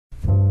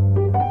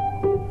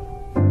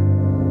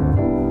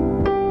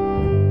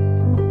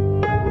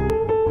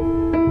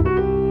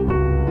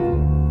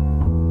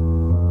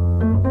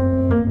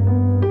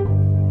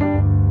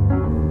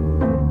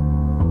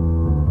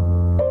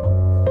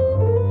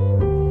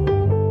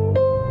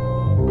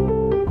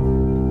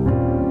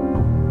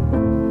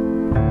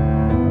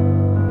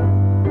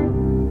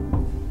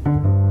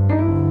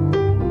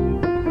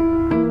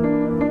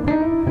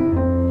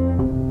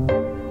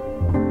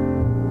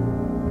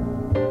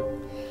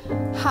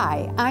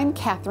Hi, I'm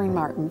Catherine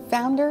Martin,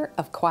 founder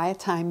of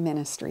QuietTime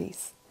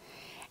Ministries.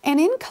 And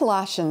in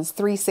Colossians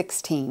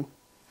 3:16,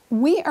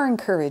 we are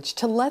encouraged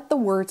to let the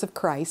words of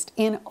Christ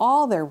in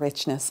all their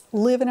richness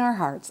live in our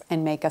hearts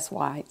and make us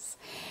wise.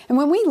 And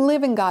when we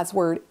live in God's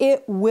Word,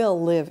 it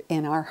will live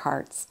in our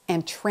hearts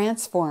and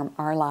transform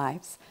our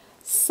lives.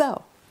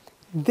 So,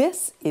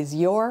 this is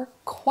your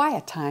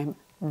QuietTime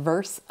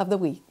verse of the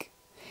week.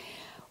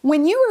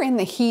 When you are in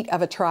the heat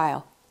of a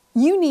trial,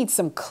 you need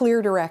some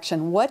clear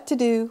direction what to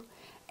do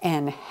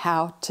and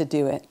how to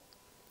do it.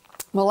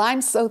 Well,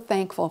 I'm so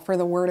thankful for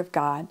the Word of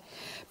God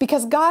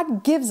because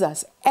God gives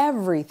us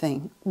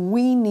everything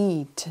we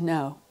need to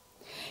know.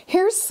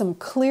 Here's some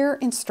clear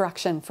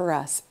instruction for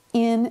us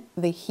in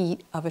the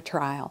heat of a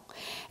trial,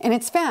 and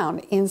it's found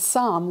in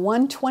Psalm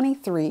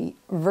 123,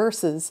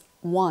 verses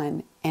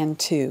 1 and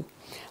 2.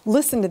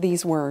 Listen to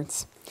these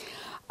words.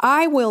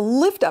 I will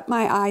lift up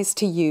my eyes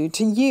to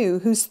you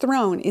whose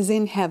throne is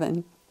in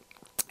heaven.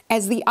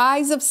 As the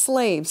eyes of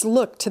slaves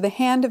look to the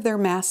hand of their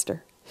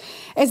master,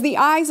 as the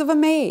eyes of a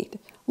maid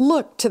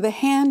look to the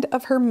hand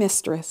of her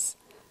mistress,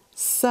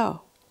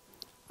 so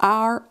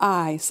our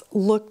eyes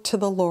look to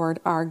the Lord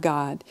our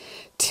God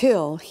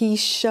till He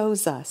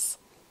shows us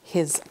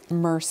His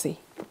mercy.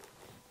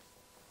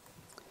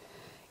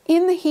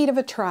 In the heat of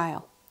a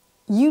trial,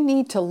 you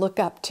need to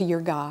look up to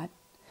your God,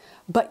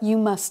 but you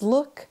must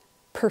look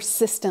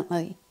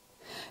persistently.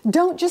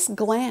 Don't just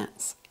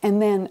glance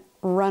and then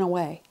run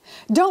away.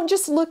 Don't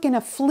just look in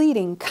a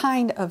fleeting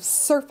kind of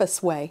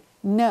surface way.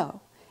 No.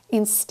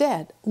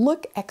 Instead,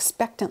 look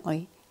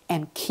expectantly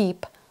and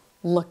keep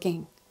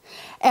looking.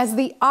 As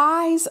the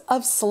eyes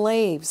of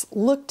slaves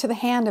look to the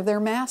hand of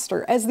their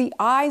master, as the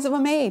eyes of a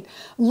maid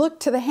look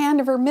to the hand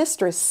of her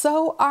mistress,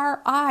 so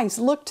our eyes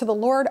look to the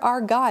Lord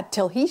our God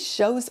till He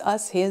shows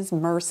us His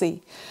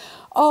mercy.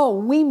 Oh,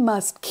 we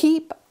must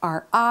keep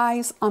our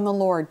eyes on the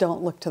Lord.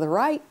 Don't look to the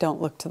right, don't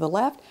look to the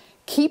left.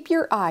 Keep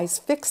your eyes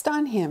fixed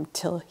on Him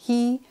till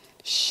He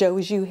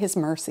shows you His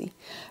mercy.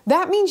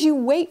 That means you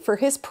wait for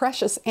His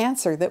precious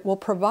answer that will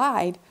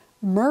provide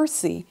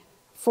mercy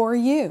for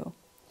you.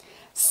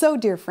 So,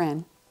 dear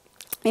friend,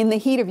 in the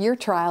heat of your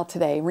trial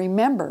today,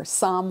 remember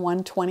Psalm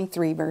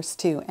 123, verse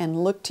 2,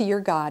 and look to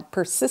your God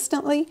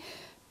persistently,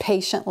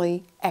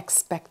 patiently,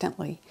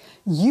 expectantly.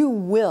 You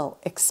will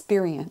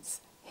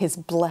experience His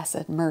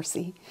blessed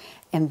mercy.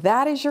 And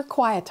that is your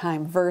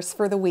QuietTime verse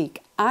for the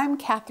week. I'm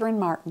Catherine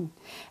Martin,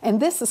 and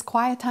this is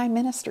QuietTime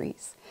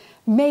Ministries.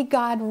 May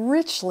God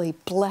richly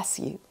bless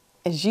you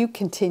as you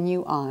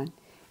continue on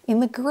in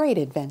the great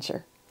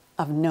adventure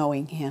of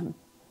knowing Him.